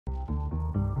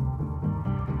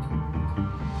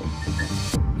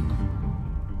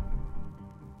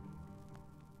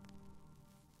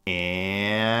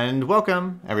And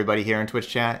welcome everybody here in Twitch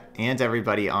chat and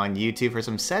everybody on YouTube for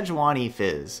some Sejuani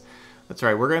Fizz. That's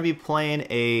right, we're going to be playing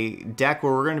a deck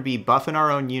where we're going to be buffing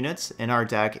our own units in our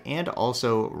deck and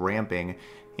also ramping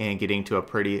and getting to a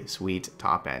pretty sweet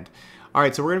top end.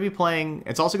 Alright, so we're going to be playing,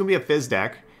 it's also going to be a Fizz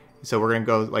deck, so we're going to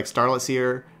go like Starlit,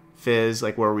 Seer, Fizz,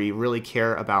 like where we really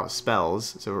care about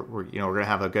spells, so we're going to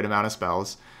have a good amount of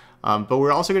spells. But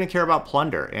we're also going to care about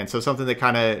plunder, and so something that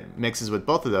kind of mixes with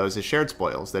both of those is shared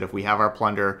spoils, that if we have our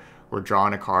plunder, we're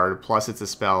drawing a card, plus it's a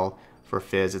spell for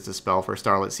Fizz, it's a spell for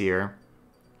Starlit Seer.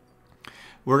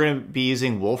 We're going to be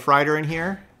using Wolfrider in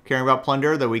here, caring about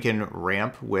plunder, that we can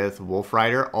ramp with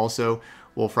Wolfrider. Also,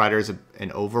 Wolfrider is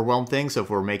an overwhelm thing, so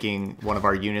if we're making one of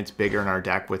our units bigger in our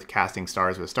deck with casting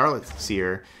stars with Starlit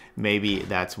Seer, maybe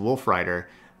that's Wolfrider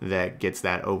that gets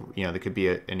that, that could be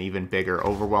an even bigger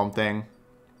overwhelm thing.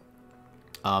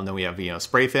 Then we have,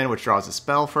 Spray Fin, which draws a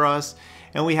spell for us.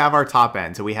 And we have our top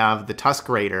end. So we have the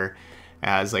Tuskraider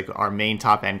as like our main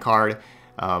top end card,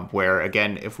 where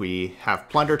again, if we have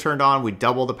Plunder turned on, we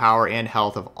double the power and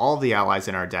health of all of the allies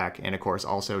in our deck. And of course,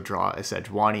 also draw a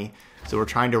Sejuani. So we're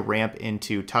trying to ramp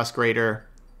into Tuskraider.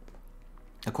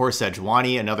 Of course,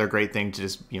 Sejuani, another great thing to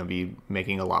just be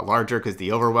making a lot larger because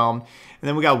the overwhelm. And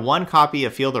then we got one copy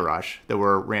of Field of Rush that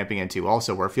we're ramping into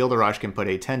also, where Field of Rush can put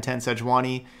a 10-10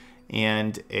 Sejuani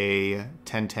and a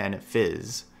 10-10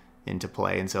 Fizz into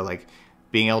play. And so like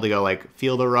being able to go like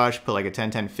Field of Rush, put like a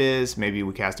 10-10 Fizz, maybe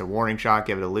we cast a Warning Shot,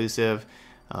 give it elusive.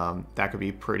 That could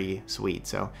be pretty sweet.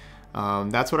 So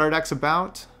that's what our deck's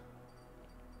about.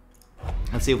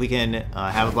 Let's see if we can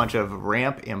have a bunch of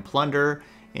ramp and plunder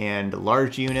and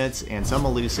large units and some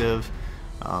elusive,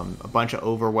 a bunch of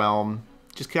overwhelm,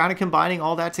 just kind of combining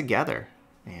all that together.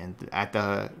 And at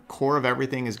the core of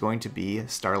everything is going to be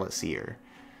Starlit Seer.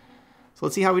 So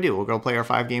let's see how we do. We'll go play our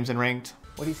 5 games in ranked.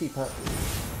 What do you see, pup?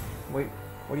 Wait,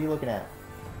 what are you looking at?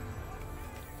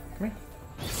 Come here.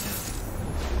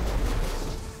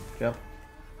 Jump.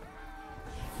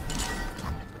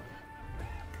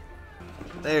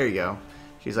 There you go.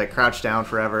 She's like crouched down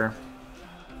forever.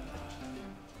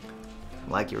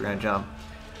 Like you were gonna jump.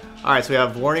 Alright, so we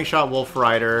have Warning Shot,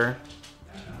 Wolfrider.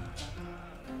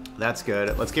 That's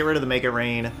good. Let's get rid of the Make It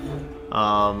Rain.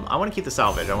 I want to keep the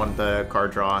salvage. I want the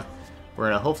card draw. We're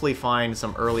going to hopefully find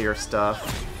some earlier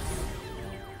stuff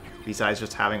besides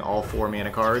just having all 4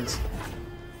 mana cards.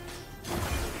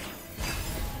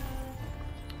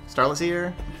 Starlit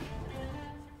Seer.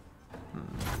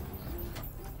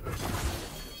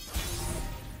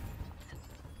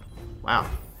 Wow.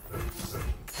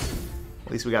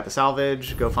 At least we got the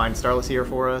salvage. Go find Starlit Seer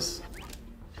for us.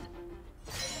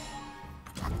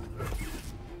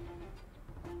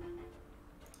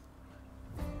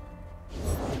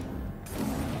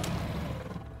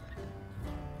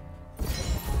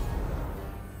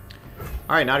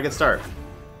 Alright, not a good start.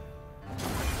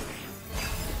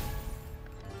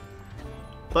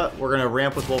 But we're going to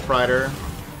ramp with Wolfrider.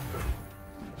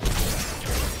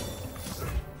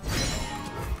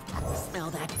 Smell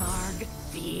that barg?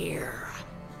 Fear.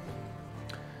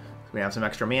 We have some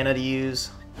extra mana to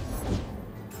use.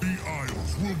 The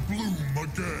Isles will bloom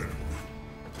again.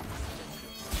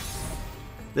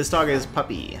 This dog is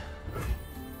Puppy.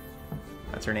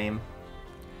 That's her name.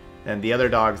 And the other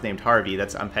dog's named Harvey.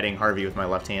 I'm petting Harvey with my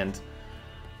left hand.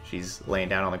 She's laying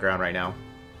down on the ground right now.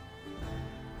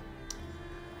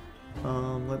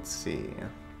 Let's see.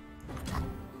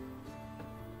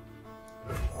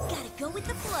 Gotta go with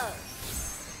the flow.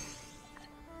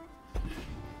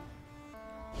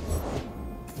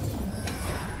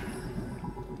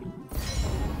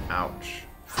 Ouch.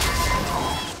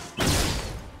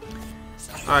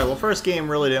 Alright, well, first game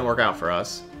really didn't work out for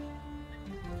us.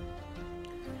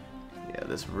 Yeah,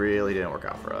 this really didn't work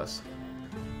out for us.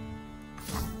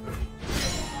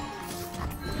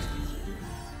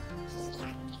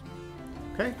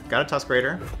 Okay, got a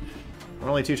Tuskraider. We're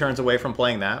only 2 turns away from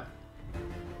playing that.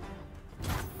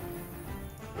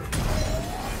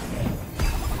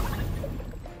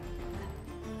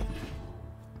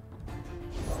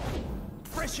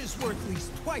 Fresh is worth at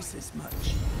least twice as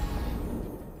much.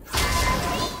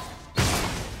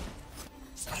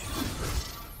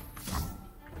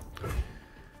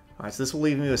 Alright, so this will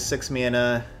leave me with 6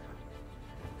 mana,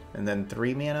 and then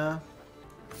 3 mana.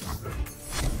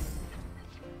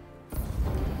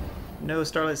 No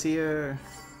Starlit Seer.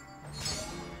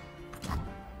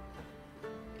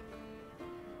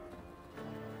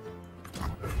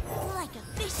 Like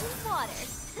a fish in water.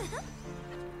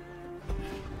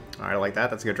 Alright, I like that.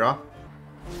 That's a good draw.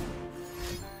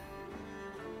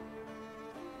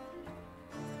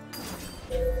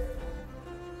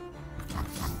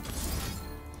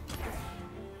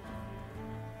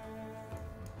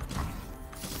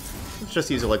 Let's just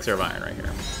use Elixir of Iron right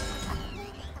here.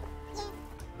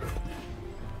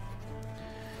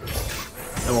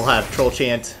 And we'll have Troll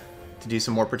Chant to do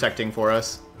some more protecting for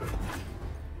us.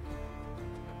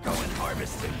 Going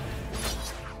harvesting.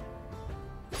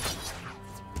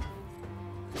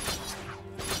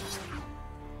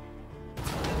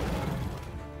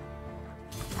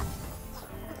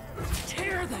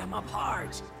 Tear them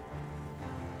apart.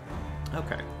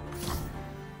 Okay.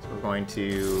 So we're going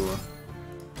to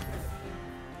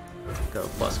go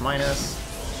plus minus.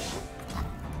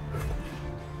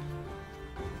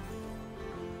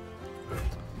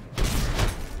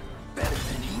 Better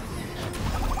than eating.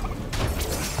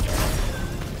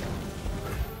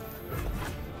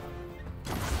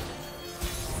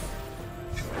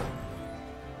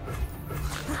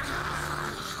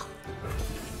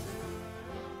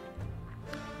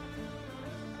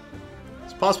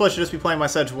 It's possible I should just be playing my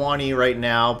Sejuani right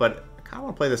now, but I kind of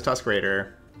want to play this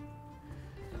Tuskraider.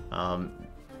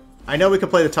 I know we could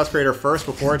play the Tuskraider first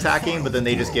before attacking, but then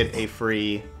they just get a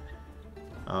free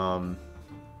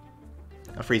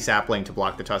sapling to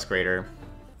block the Tuskraider.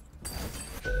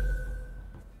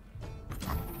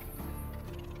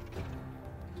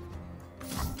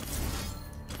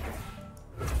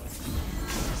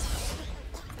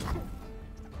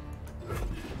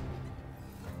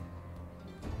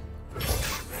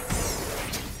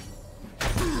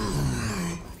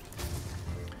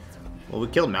 Well, we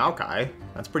killed Maokai.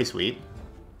 That's pretty sweet.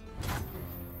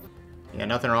 Yeah,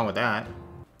 nothing wrong with that.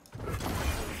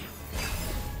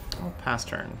 Oh, pass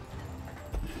turn.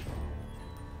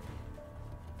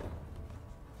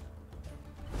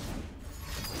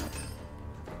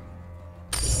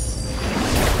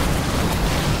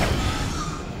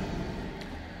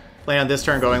 Playing on this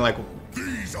turn going like...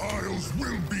 These isles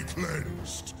will be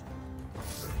cleansed.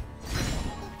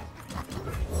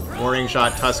 Warning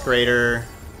Shot, Tuskraider.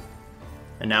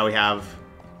 And now we have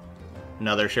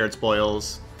another Shared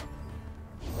Spoils.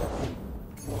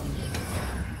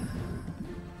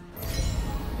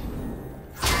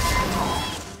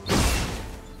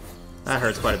 That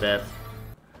hurts quite a bit.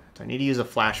 Do I need to use a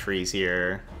Flash Freeze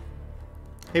here?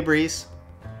 Hey, Breeze.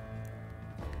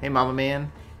 Hey, Mama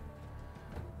Man.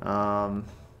 Alright,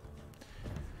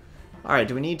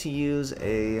 do we need to use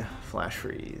a Flash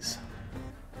Freeze?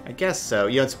 I guess so.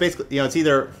 You know, it's basically, you know, it's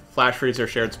either Flash Freeze or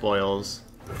Shared Spoils.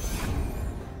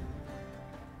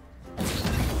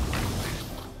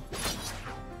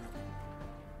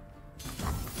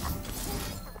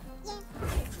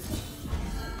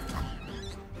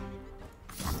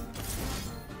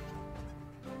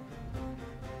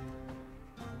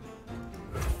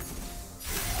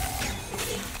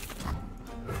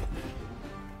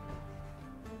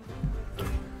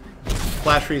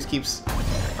 Flash Freeze keeps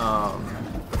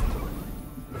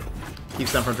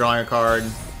them from drawing a card.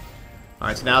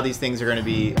 Alright, so now these things are going to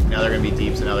be, now they're going to be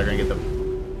deep, so now they're going to get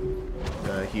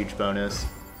the huge bonus.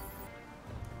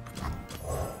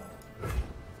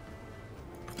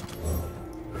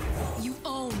 You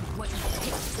own what you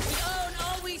take. We own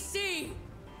all we see.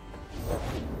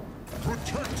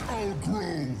 Protect our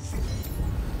grove.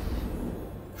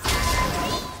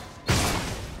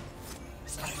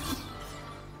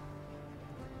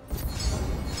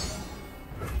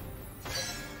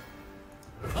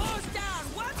 Hose down,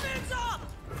 weapons up.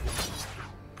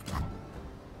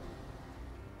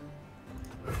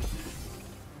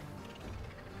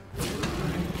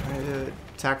 Try to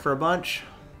attack for a bunch.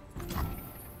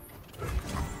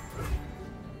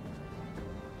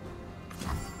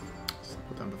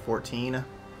 Put them to 14.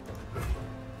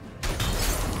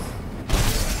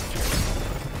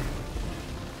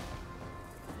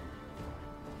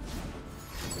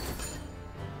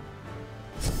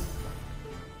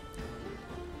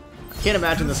 I can't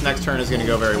imagine this next turn is going to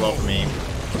go very well for me.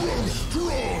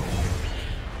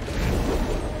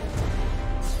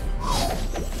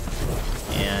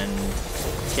 And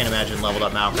I can't imagine leveled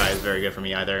up Maokai is very good for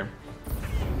me either.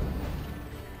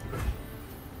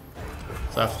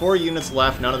 So I have 4 units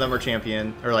left. None of them are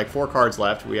champion, or like 4 cards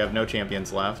left. We have no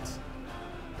champions left.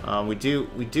 We do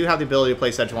have the ability to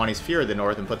play Sejuani's Fear of the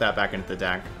North and put that back into the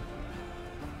deck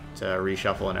to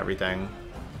reshuffle and everything.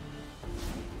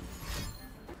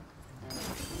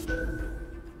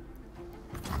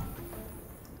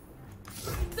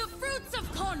 The fruits of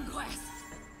conquest.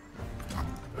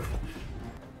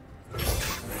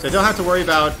 So I don't have to worry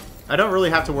about. I don't really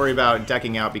have to worry about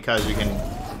decking out because we can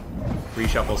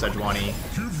reshuffle Sejuani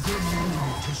Give them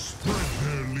room to spread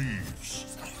their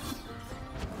leaves.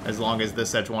 as long as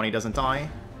this Sejuani doesn't die.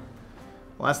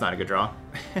 Well, that's not a good draw.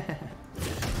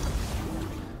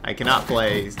 I cannot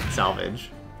play Salvage.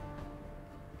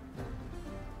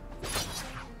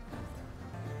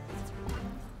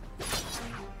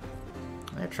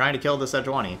 They're trying to kill the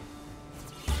Sejuani.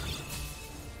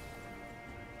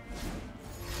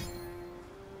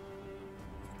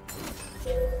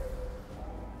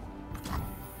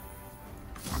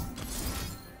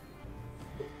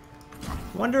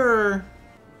 Wonder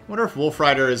if Wolf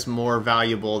Rider is more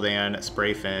valuable than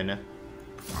Sprayfin.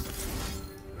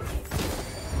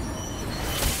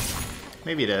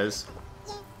 Maybe it is.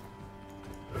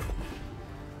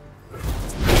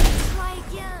 Try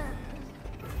again.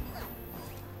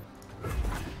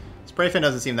 Sprayfin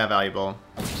doesn't seem that valuable.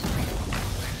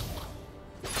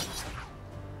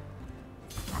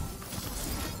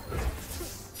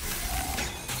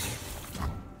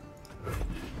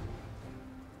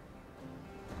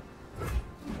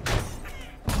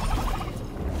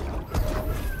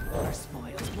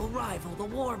 Rival the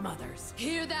War Mothers.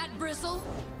 Hear that, Bristle?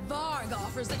 Varg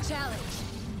offers a challenge.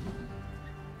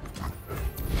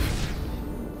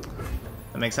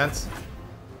 That makes sense.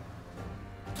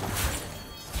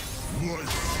 Life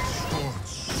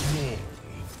starts small.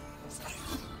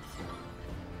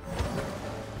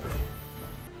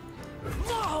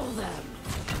 Maul them!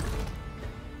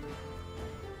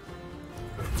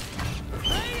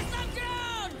 Lay some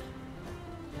down!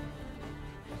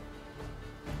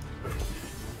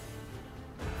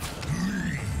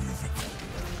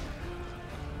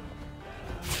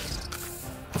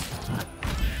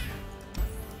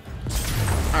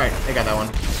 Alright, I got that one.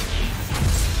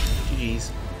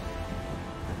 GG's.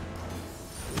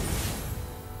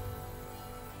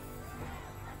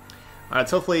 Alright,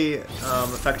 let's hopefully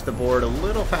affect the board a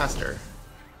little faster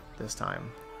this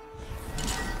time.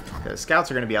 Because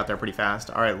scouts are going to be out there pretty fast.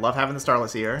 Alright, love having the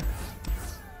Starlit Seer.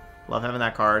 Love having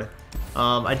that card.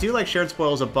 I do like Shared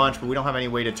Spoils a bunch, but we don't have any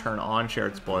way to turn on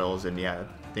Shared Spoils. And yeah,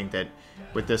 I think that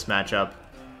with this matchup,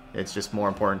 it's just more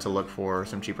important to look for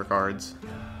some cheaper cards.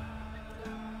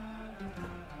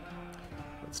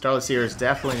 Starlit Seer is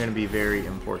definitely going to be very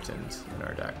important in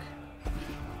our deck.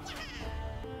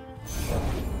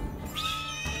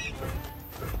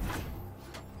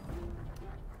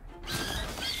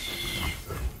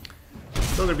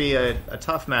 Still going to be a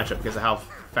tough matchup because of how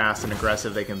fast and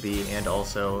aggressive they can be, and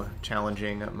also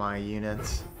challenging my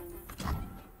units.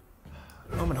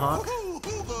 Omen Hawk. Who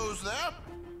goes there? I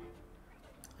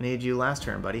needed you last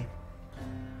turn, buddy.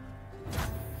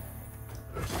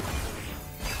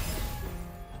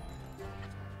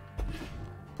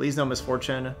 Please no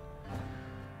misfortune.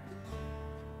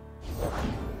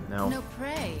 No. No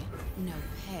prey, no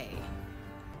pay.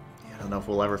 Yeah, I don't know if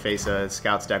we'll ever face a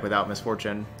Scouts deck without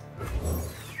misfortune.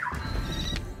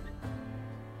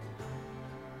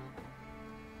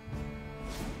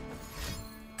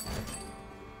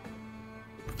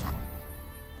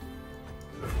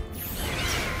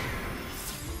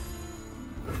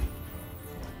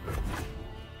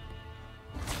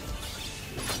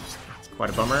 It's quite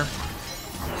a bummer.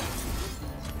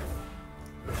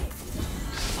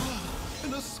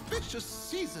 An auspicious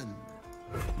season.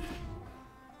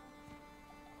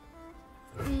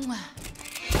 Mwah.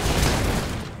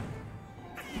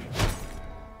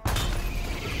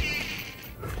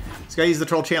 Just gotta use the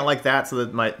troll chant like that so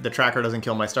that the tracker doesn't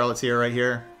kill my Starlit Seer right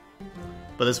here.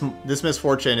 But this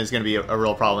misfortune is gonna be a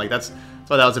real problem. Like that's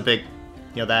why that was a big,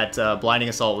 you know, that blinding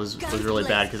assault was really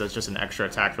bad because that's just an extra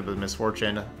attack for the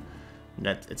misfortune. And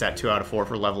it's at 2 out of 4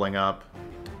 for leveling up.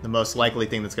 The most likely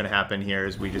thing that's gonna happen here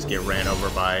is we just get ran over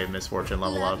by misfortune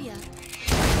level up. Love ya.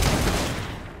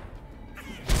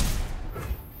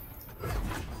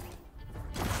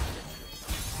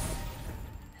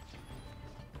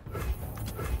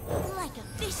 Like a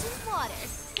fish in water.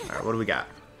 Alright, what do we got?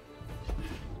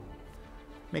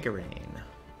 Make it rain.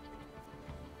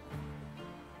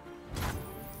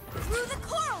 Through the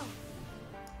coral.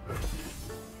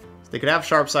 So they could have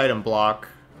Sharp Sight and block.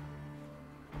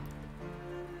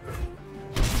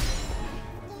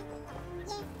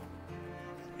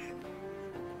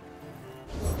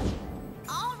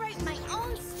 I'll write my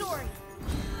own story.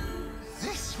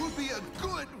 This will be a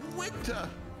good winter.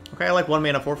 Okay, I like 1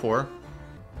 mana 4/4.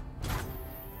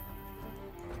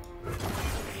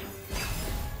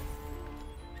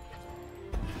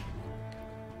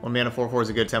 One mana 4/4 is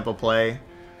a good tempo play.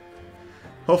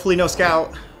 Hopefully no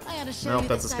scout. I gotta show Nope, you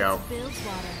that's the a sights scout. of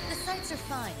Bilgewater. The sights are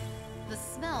fine. The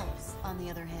smells, on the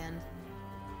other hand.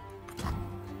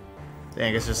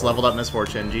 Dang, it's just leveled up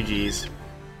misfortune. GG's.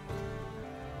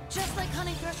 Just like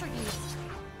Honey Thresher used.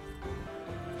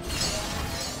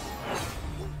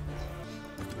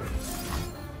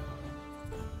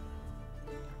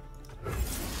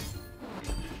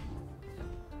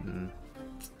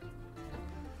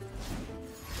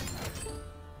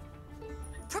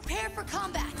 Prepare for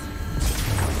combat.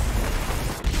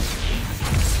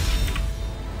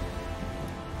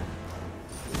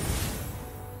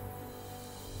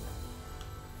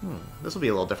 this will be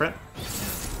a little different.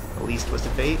 At least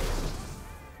Twisted Fate.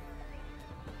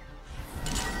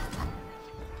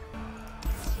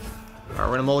 Alright,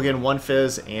 we're gonna mulligan 1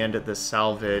 Fizz and the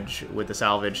salvage, with the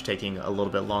salvage taking a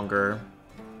little bit longer.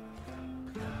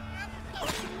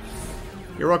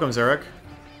 You're welcome, Zurich.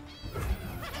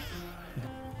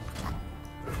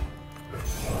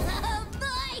 Oh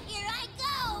boy, here I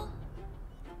go!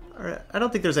 Alright, I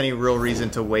don't think there's any real reason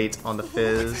to wait on the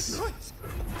Fizz.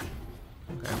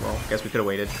 Okay, well, I guess we could have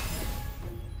waited.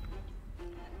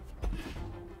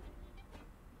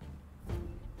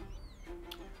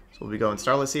 So we'll be going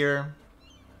Starlit Seer.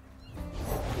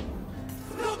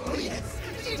 Oh yes,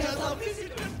 she does love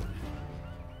visitor.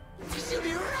 She'll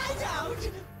be right out.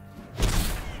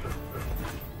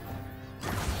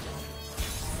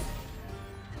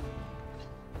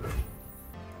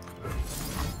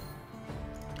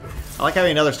 I like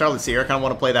having another Starlit Seer. I kind of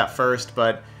want to play that first,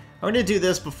 but I'm going to do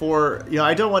this before... You know,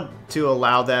 I don't want to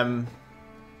allow them...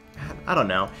 I don't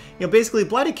know. You know, basically,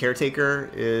 Blighted Caretaker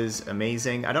is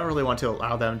amazing. I don't really want to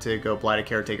allow them to go Blighted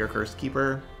Caretaker, Cursed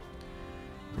Keeper.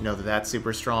 You know that that's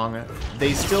super strong.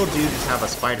 They still do just have a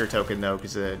Spider token, though,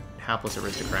 because a Hapless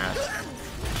Aristocrat.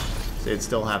 So they'd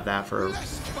still have that for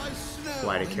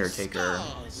Blighted Caretaker.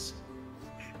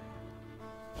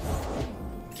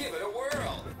 Give it a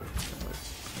whirl.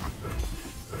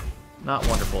 Not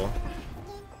wonderful.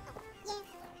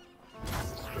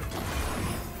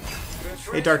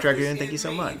 Hey, Dark Dragoon, thank you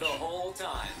so much.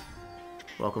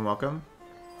 Welcome, welcome.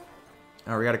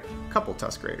 Oh, we got a couple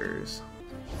Tuskraiders.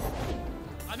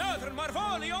 Another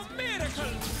Marvolio miracle.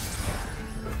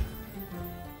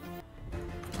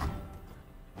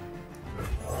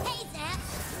 Hey, Zap!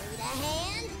 Need a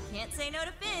hand? Can't say no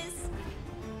to Fizz.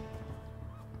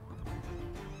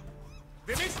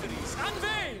 The mysteries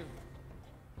unveiled.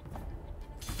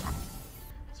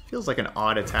 This feels like an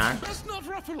odd attack. Let's not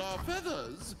ruffle our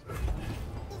feathers.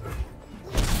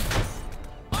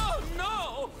 Oh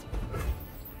no!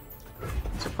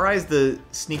 Surprised the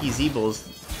sneaky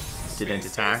Zeebles didn't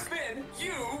attack. Spin,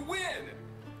 you win.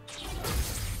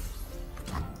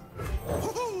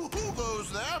 Who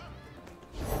goes there?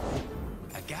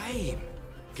 A game.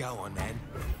 Go on then.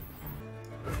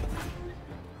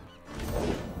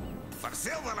 For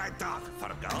silver I talk, for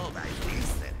gold I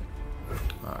listen.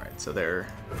 Alright, so they're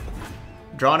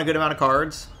drawing a good amount of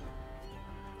cards.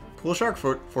 Pool Shark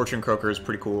Fortune Croaker is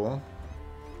pretty cool.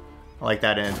 I like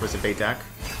that in a Twisted Fate deck.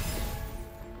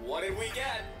 What did we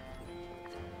get?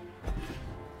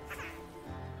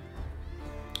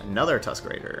 Another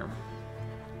Tuskraider.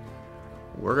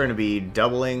 We're going to be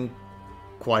doubling,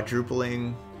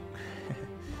 quadrupling,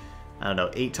 I don't know,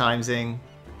 8-timesing.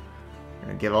 We're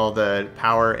going to give all the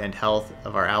power and health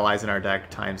of our allies in our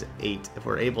deck times 8 if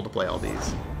we're able to play all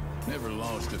these. Never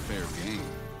lost a fair game,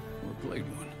 or played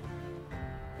one.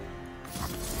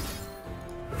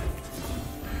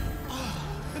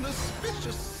 An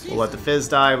auspicious We'll let the Fizz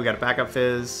die. We got a backup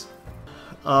Fizz.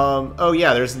 Oh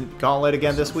yeah, there's Gauntlet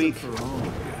again this week.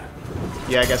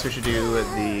 Yeah, I guess we should do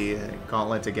the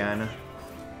Gauntlet again.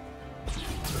 I'm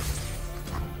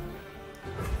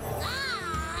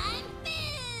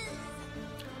Fizz!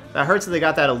 That hurts that they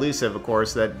got that elusive, of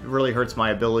course. That really hurts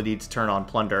my ability to turn on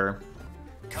Plunder.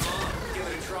 Come on, give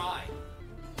it a try.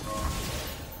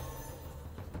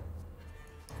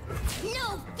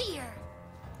 No fear!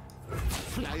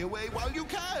 Fly away while you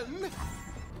can.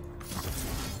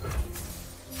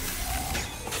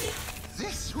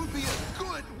 This will be a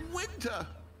good winter.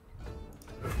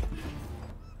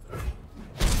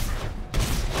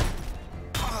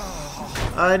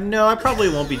 No, I probably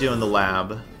won't be doing the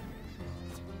lab.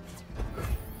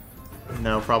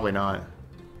 No, probably not.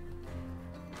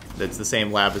 It's the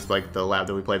same lab as like the lab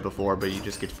that we played before, but you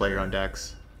just get to play your own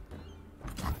decks.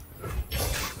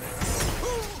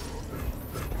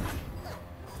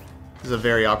 This is a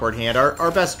very awkward hand.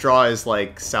 Our best draw is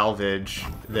like Salvage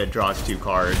that draws 2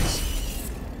 cards.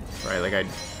 Right, like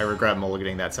I regret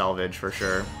mulliganing that Salvage for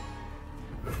sure.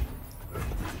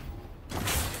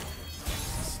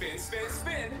 Spin, spin,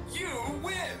 spin. You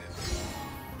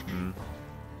win.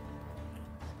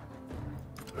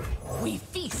 We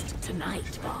feast tonight,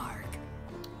 Varg.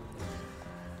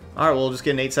 Alright, we'll just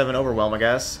get an 8-7 Overwhelm, I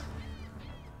guess.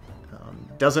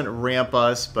 Doesn't ramp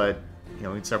us, but you know,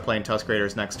 we can start playing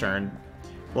Tuskraiders next turn.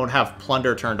 Won't have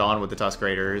Plunder turned on with the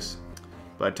Tuskraiders,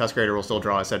 but Tuskraider will still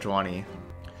draw a Sejuani.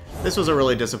 This was a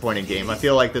really disappointing game. I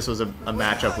feel like this was a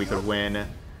matchup we could win.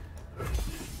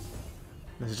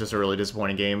 This is just a really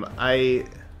disappointing game. I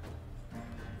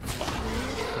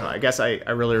guess I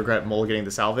really regret mulliganing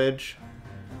the Salvage.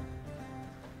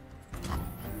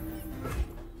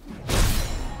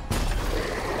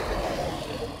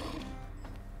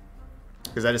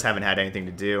 because I just haven't had anything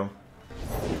to do.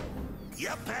 You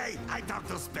pay, I talk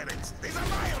to spirits. These are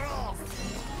my rules.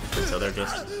 So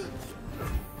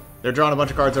they're drawing a bunch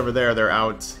of cards over there. They're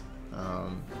out,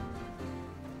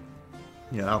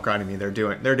 you know, outgrinding me. They're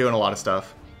doing a lot of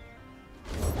stuff.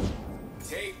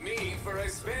 Take me for a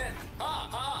spin. Ha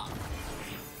ha.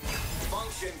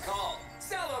 Function call.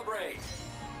 Celebrate.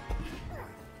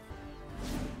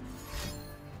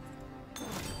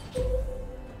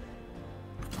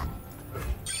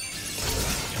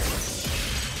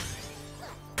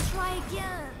 Try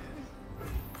again.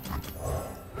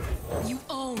 You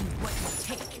own what you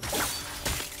take.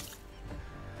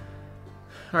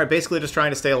 Alright, basically just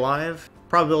trying to stay alive.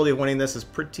 Probability of winning this is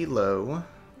pretty low.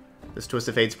 This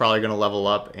Twisted Fate's probably going to level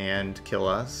up and kill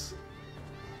us.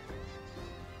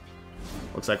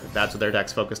 Looks like that's what their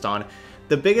deck's focused on.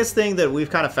 The biggest thing that we've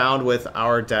kind of found with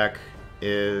our deck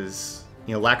is,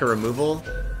 you know, lack of removal.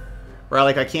 Where,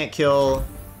 like, I can't kill...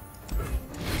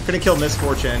 Couldn't kill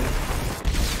Misfortune.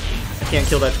 I can't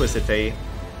kill that Twisted Fate.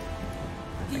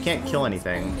 I can't kill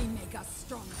anything.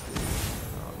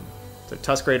 So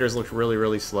Tuskraiders look really,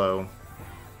 really slow.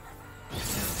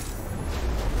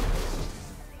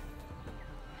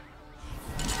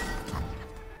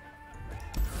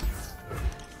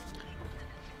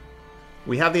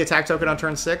 We have the attack token on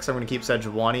turn 6. I'm going to keep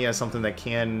Sejuani as something that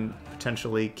can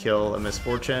potentially kill a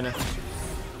Misfortune.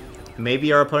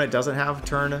 Maybe our opponent doesn't have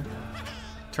turn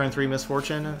 3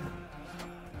 Misfortune.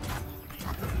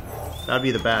 That'd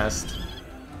be the best.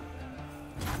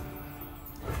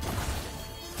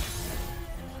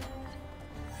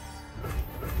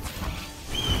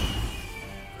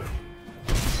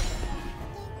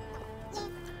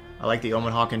 I like the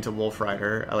Omen Hawk into Wolf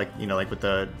Rider. I like, you know, like with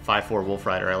the 5/4 Wolf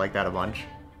Rider, I like that a bunch.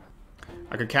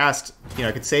 I could cast, you know,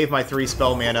 I could save my 3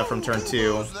 spell mana from turn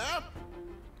 2.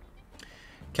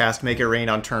 Cast Make It Rain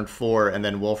on turn 4, and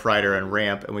then Wolf Rider and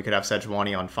ramp, and we could have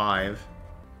Sejuani on 5.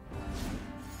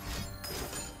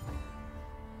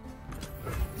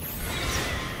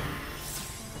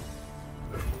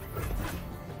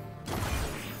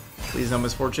 Please no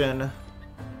Misfortune.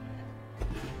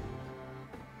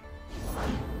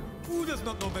 Who does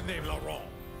not know the name LoR?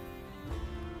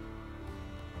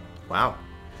 Wow.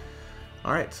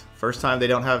 Alright, first time they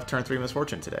don't have turn 3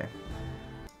 Misfortune today.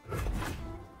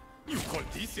 You call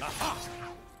this? Aha!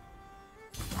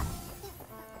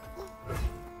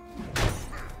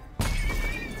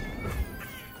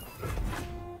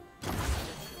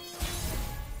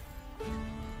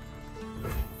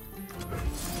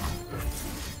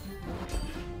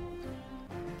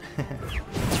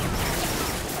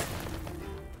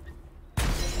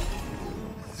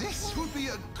 This would be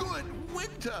a good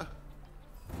winter.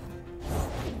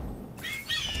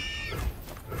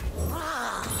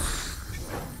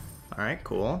 Alright,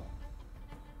 cool.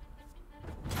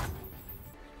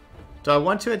 Do I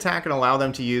want to attack and allow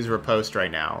them to use Riposte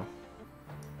right now?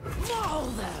 Maul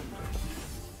them.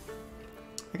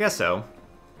 I guess so.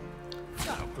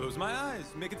 I'll close my eyes,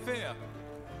 make it fair.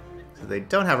 So they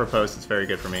don't have Riposte, it's very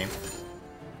good for me.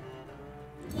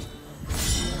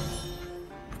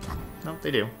 Nope,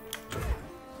 they do.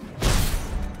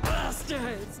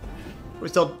 Bastards. We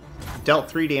still dealt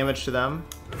 3 damage to them.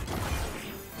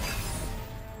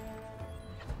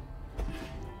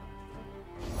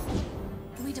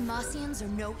 We Demacians are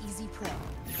no easy prey.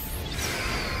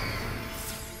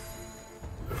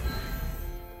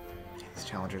 These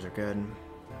challengers are good.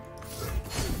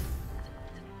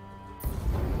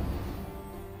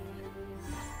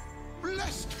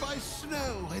 Blessed by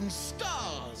snow and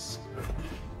stars.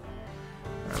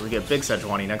 Alright, we get big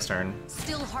Sejuani next turn.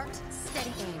 Still heart,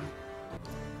 steady aim.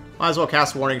 Might as well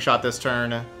cast Warning Shot this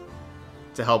turn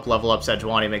to help level up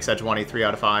Sejuani, make Sejuani 3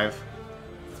 out of 5.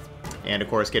 And of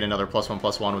course get another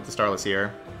 +1/+1 with the Starlit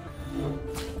Seer.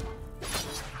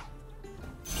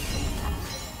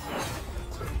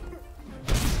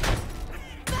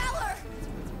 Valor!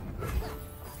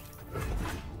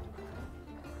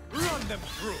 Run them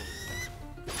through!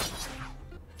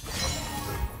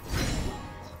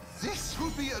 This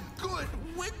would be a good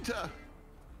winter.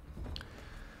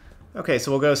 Okay, so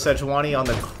we'll go Sejuani on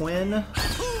the Quinn.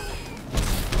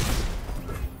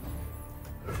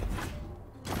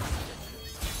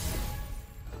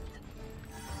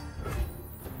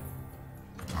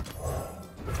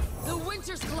 The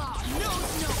Winter's Claw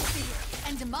knows no fear,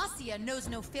 and Demacia knows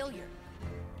no failure.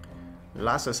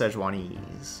 Lots of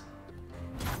Sejuanis.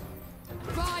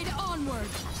 Ride onward!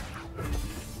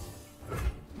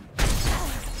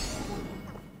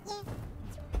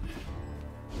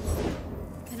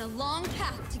 Been a long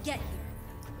path to get here.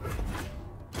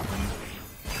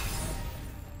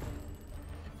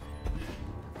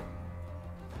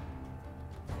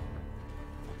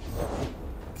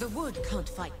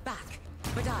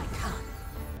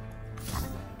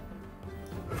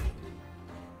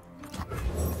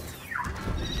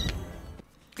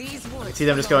 I see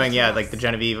them just going, yeah, like the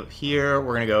Genevieve here.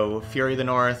 We're gonna go Fury of the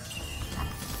North.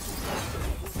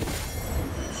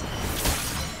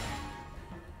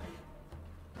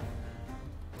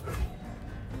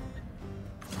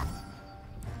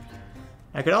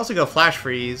 I could also go Flash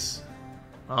Freeze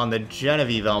on the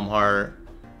Genevieve Elmheart.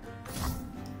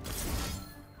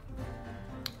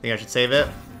 Think I should save it?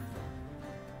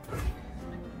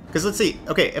 Because let's see.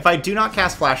 Okay, if I do not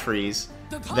cast Flash Freeze,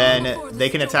 then they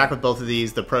can attack with both of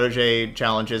these. The Protege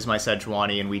challenges my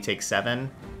Sejuani and we take 7.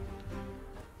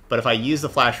 But if I use the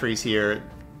Flash Freeze here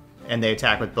and they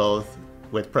attack with both,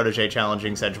 with Protege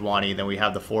challenging Sejuani, then we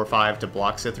have the 4/5 to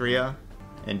block Cytherea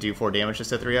and do 4 damage to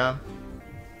Cytherea.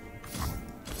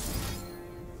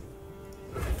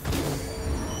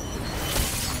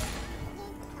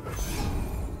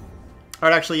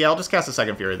 Alright, actually, yeah, I'll just cast a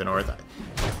second Fury of the North.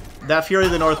 That Fury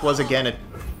of the North was, again,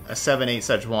 a 7/8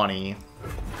 Sejuani.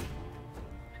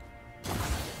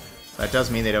 That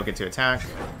does mean they don't get to attack.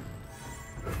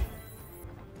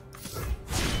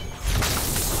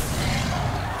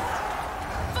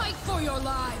 Fight for your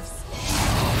lives.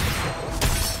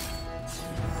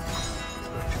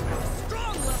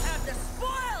 Strong will have the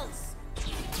spoils.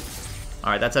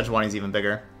 Alright, that Sejuani's even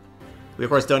bigger. We, of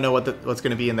course, don't know what's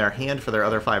going to be in their hand for their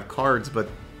other 5 cards, but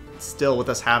still, with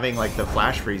us having, like, the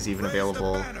Flash Freeze even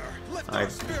available, I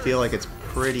feel like it's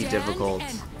pretty difficult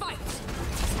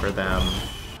for them.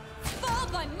 Fall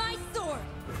by my sword.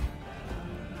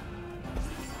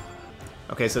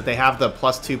 Okay, so if they have the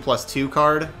 +2/+2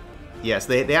 card, yes,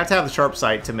 they have to have the Sharp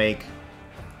Sight to make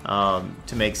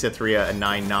Cytherea a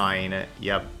 9/9.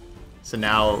 Yep. So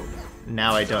now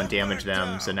I don't damage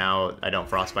them, so now I don't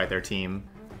Frostbite their team.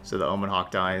 So the Omen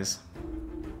Hawk dies.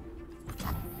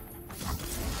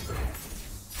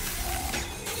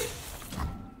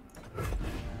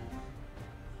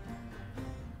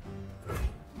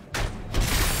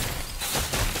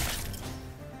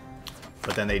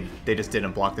 But then they just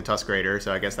didn't block the Tuskraider,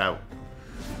 so I guess that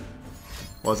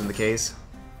wasn't the case.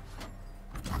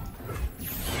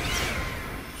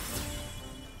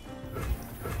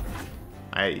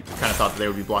 I kind of thought that they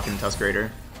would be blocking the Tuskraider.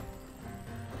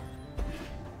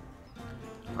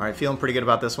 Alright, feeling pretty good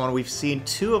about this one. We've seen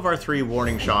 2 of our 3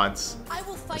 warning shots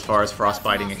as far as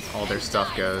frostbiting all their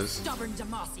stuff goes. Stubborn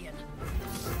Demacian.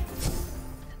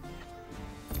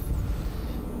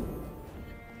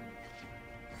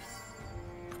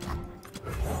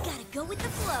 Gotta go with the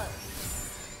flow.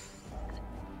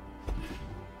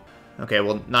 Okay,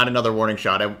 well, not another warning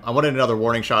shot. I wanted another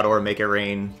warning shot or make it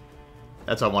rain.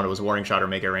 That's what I wanted, was warning shot or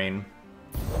make it rain.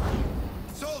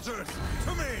 Soldiers,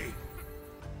 to me!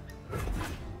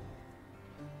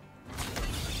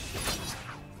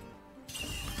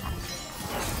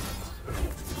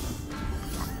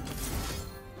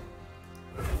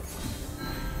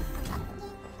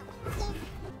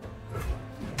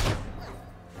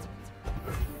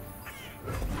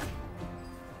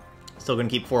 Still gonna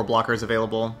keep 4 blockers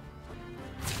available.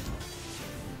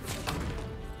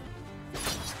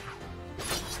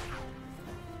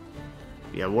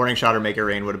 Yeah, warning shot or make it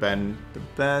rain would have been the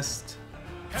best.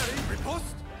 Harry,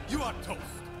 riposte, you are toast.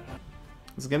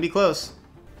 This is gonna be close.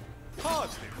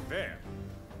 Hardly fair.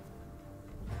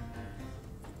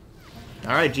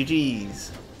 Alright,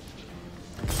 GG's.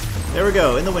 There we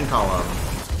go, in the win column.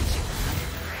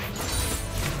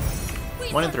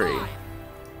 1 and 3.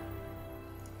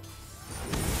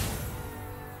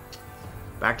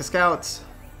 Back to Scouts.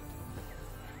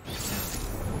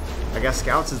 I guess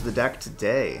Scouts is the deck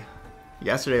today.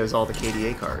 Yesterday was all the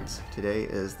KDA cards. Today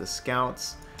is the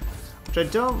Scouts, which I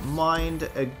don't mind.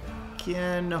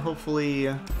 Again, hopefully...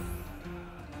 I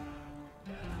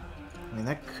mean,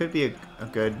 that could be a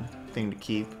good thing to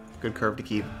keep. Good curve to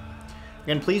keep.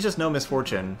 Again, please just no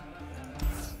misfortune.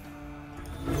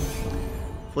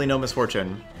 Hopefully no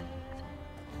misfortune.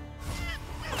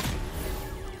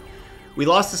 We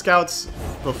lost to Scouts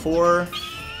before.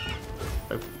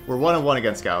 We're 1-1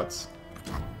 against Scouts.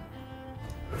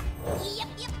 Yep.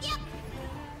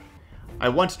 I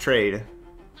want to trade.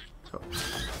 Oh.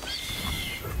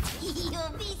 You'll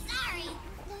be sorry.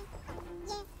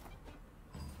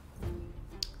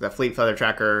 That Fleet Feather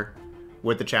Tracker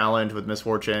with the challenge, with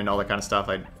Misfortune, all that kind of stuff.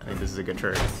 I think this is a good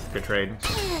trade. Good trade.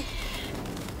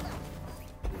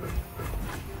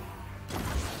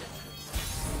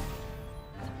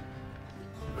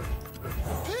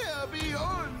 Here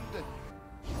beyond!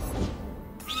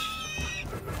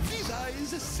 These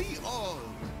eyes see all.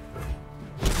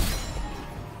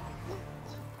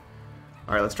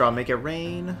 Alright, let's draw Make It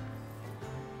Rain.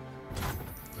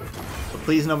 But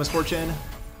please, no Misfortune.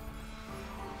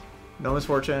 No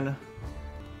Misfortune.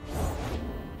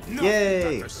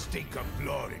 Yay! Got the stink of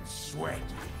blood and sweat.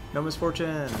 No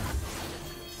misfortune.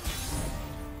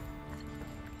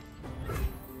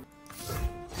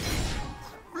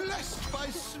 Blessed by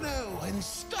snow and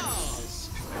stars.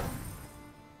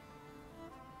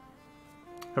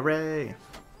 Hooray!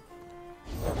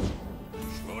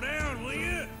 Slow down, will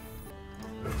you?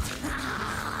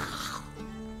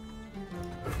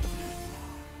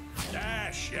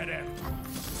 Shut him.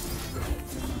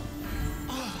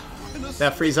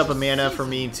 That frees up a mana for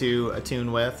me to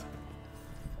attune with.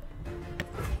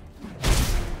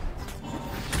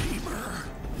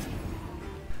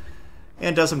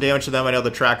 And does some damage to them. I know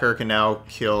the tracker can now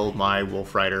kill my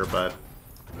Wolf Rider, but...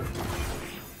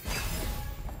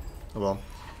 well,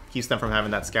 keeps them from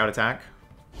having that scout attack.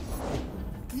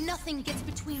 Nothing gets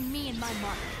between me and my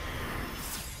mark.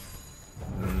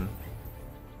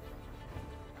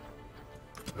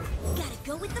 Gotta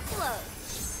go with the flow.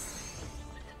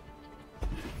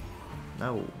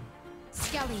 No.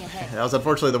 Scouting ahead. That was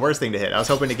unfortunately the worst thing to hit. I was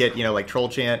hoping to get, you know, like Troll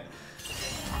Chant,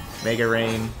 Mega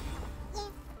Rain,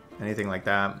 anything like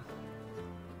that.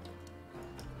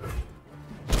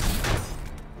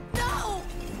 No!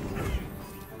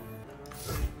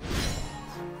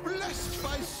 Blessed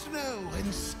by snow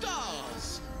and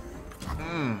stars.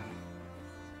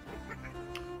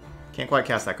 Can't quite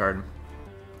cast that card.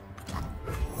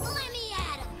 Let me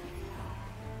at him.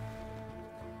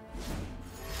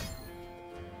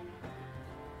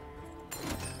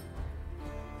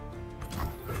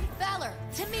 Valor,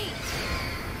 to me.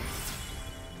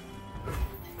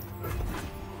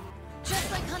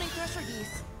 Just like hunting thresher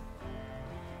geese.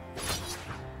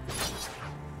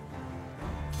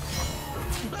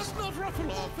 Let's not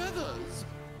ruffle our feathers.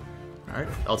 Alright,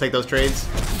 I'll take those trades.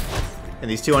 And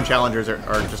these two unchallengers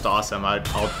are just awesome. I'll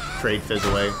trade Fizz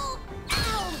away.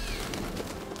 Ow!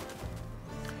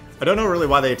 I don't know really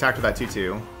why they attacked with that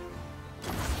 2/2,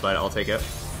 but I'll take it.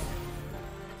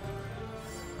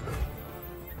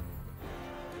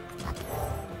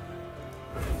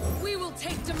 We will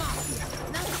take democracy.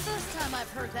 Not the first time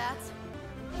I've heard that.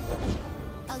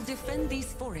 I'll defend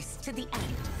these forests to the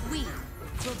end. We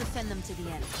will defend them to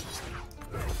the end.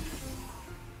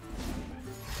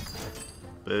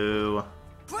 Boo.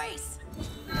 Brace!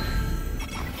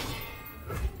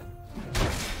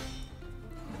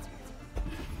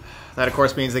 That, of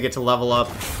course, means they get to level up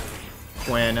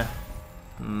Quinn.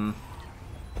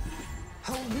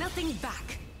 Hold nothing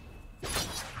back.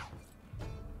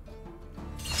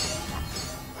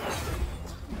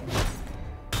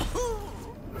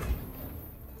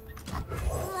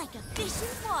 Like a fish in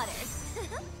water.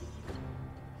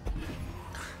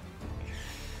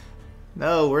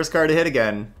 No, worst card to hit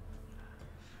again.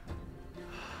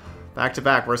 Back to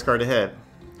back, worst card to hit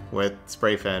with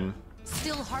Spray Fin.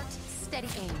 Still heart, steady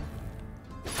aim.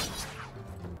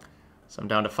 So I'm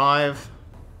down to 5.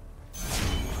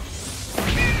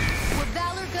 Where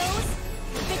valor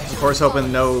goes, Of course,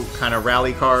 hoping no kind of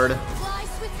rally card. fly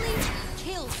swiftly,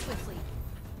 kill swiftly.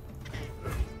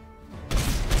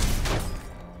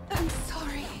 I'm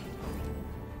sorry.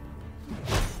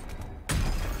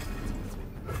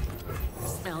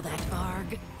 Smell that,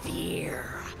 Varg? Fear.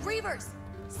 Reavers,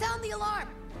 sound the alarm.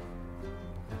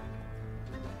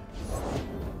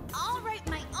 I'll write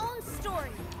my own story.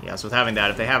 Yeah, so with having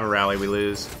that, if they have a rally, we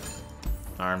lose.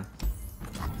 Darn.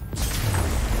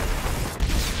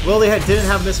 Well, they didn't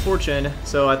have Misfortune,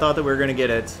 so I thought that we were going to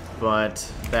get it,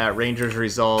 but that Ranger's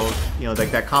Resolve, you know, like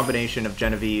that combination of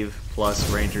Genevieve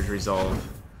plus Ranger's Resolve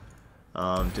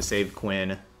to save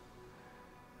Quinn,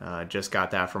 just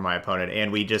got that from my opponent,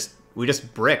 and we just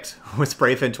bricked with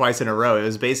Spray Fin twice in a row. It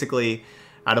was basically,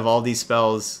 out of all these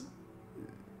spells,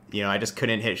 you know, I just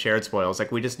couldn't hit Shared Spoils.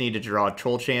 Like, we just need to draw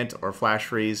Troll Chant or Flash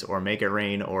Freeze or Make It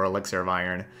Rain or Elixir of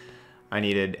Iron. I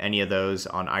needed any of those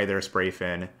on either Spray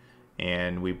Fin,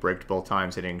 and we bricked both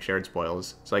times hitting Shared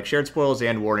Spoils. So, like, Shared Spoils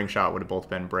and Warding Shot would have both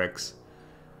been bricks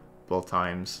both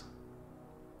times.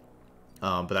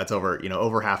 But that's over, you know,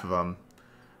 over half of them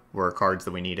were cards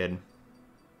that we needed.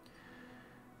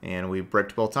 And we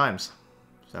bricked both times.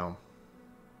 So,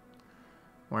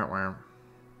 wah.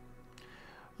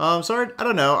 So I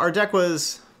don't know. Our deck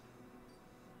was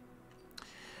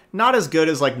not as good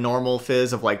as like normal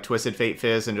Fizz of like Twisted Fate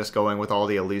Fizz and just going with all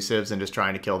the elusives and just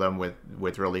trying to kill them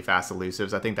with really fast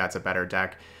elusives. I think that's a better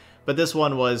deck. But this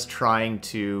one was trying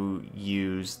to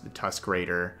use the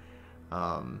Tuskraider,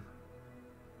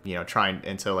 you know,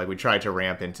 until like we tried to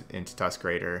ramp into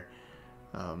Tuskraider.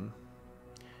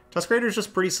 Tuskraider is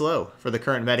just pretty slow for the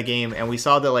current metagame, and we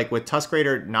saw that like with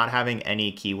Tuskraider not having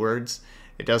any keywords,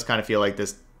 it does kind of feel like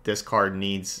this card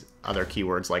needs other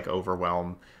keywords like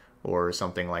Overwhelm or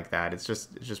something like that. It's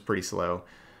just pretty slow.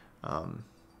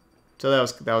 So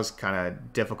that was kind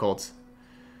of difficult.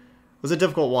 It was a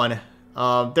difficult one.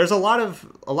 There's a lot of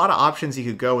options you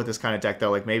could go with this kind of deck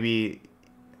though. Like maybe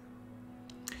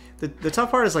the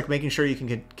tough part is like making sure you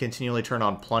can continually turn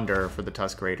on Plunder for the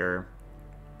Tuskraider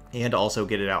and also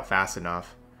get it out fast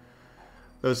enough.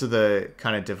 Those are the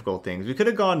kind of difficult things. We could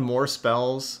have gone more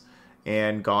spells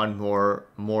and gone more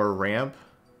ramp.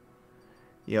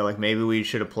 You know, like maybe we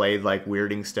should have played like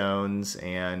Weirding Stones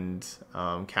and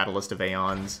Catalyst of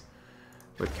Aeons,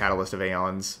 with Catalyst of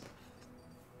Aeons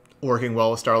working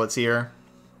well with Starlit Seer.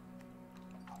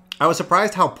 I was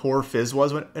surprised how poor Fizz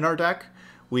was in our deck.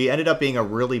 We ended up being a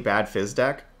really bad Fizz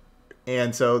deck,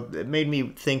 and so it made me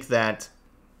think that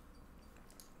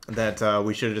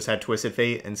we should have just had Twisted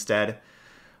Fate instead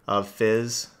of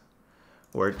Fizz,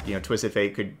 where, you know, Twisted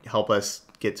Fate could help us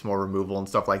get some more removal and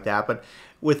stuff like that. But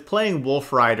with playing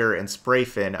Wolf Rider and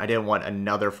Sprayfin, I didn't want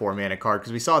another 4-mana card,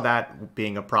 because we saw that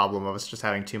being a problem of us just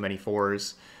having too many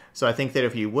 4s. So I think that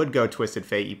if you would go Twisted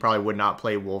Fate, you probably would not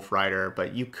play Wolf Rider,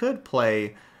 but you could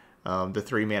play the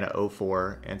 3-mana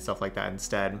 0/4 and stuff like that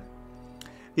instead.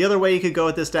 The other way you could go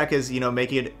with this deck is, you know,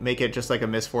 make it just like a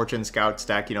Misfortune Scouts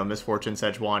deck. You know, Misfortune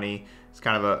Sejuani is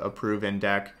kind of a proven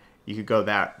deck. You could go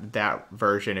that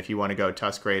version if you want to go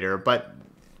Tuskraider. But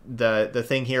the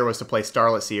thing here was to play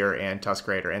Starlit Seer and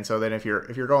Tuskraider, and so then if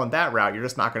you're going that route, you're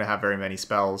just not going to have very many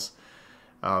spells.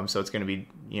 So it's going to be,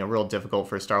 you know, real difficult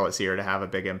for Starlit Seer to have a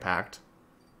big impact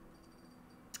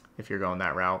if you're going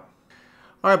that route.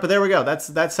 All right, but there we go. That's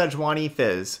Sejuani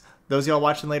Fizz. Those of y'all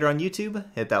watching later on YouTube,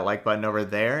 hit that like button over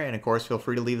there, and of course, feel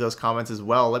free to leave those comments as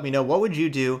well. Let me know, what would you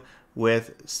do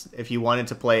if you wanted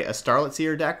to play a Starlit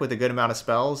Seer deck with a good amount of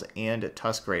spells and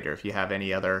Tuskraider? If you have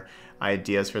any other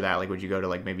ideas for that, like would you go to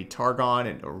like maybe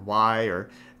Targon or Y or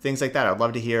things like that? I'd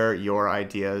love to hear your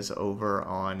ideas over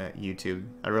on YouTube.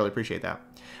 I really appreciate that.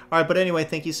 All right, but anyway,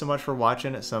 thank you so much for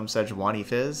watching some Sejuani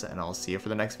Fizz, and I'll see you for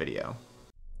the next video.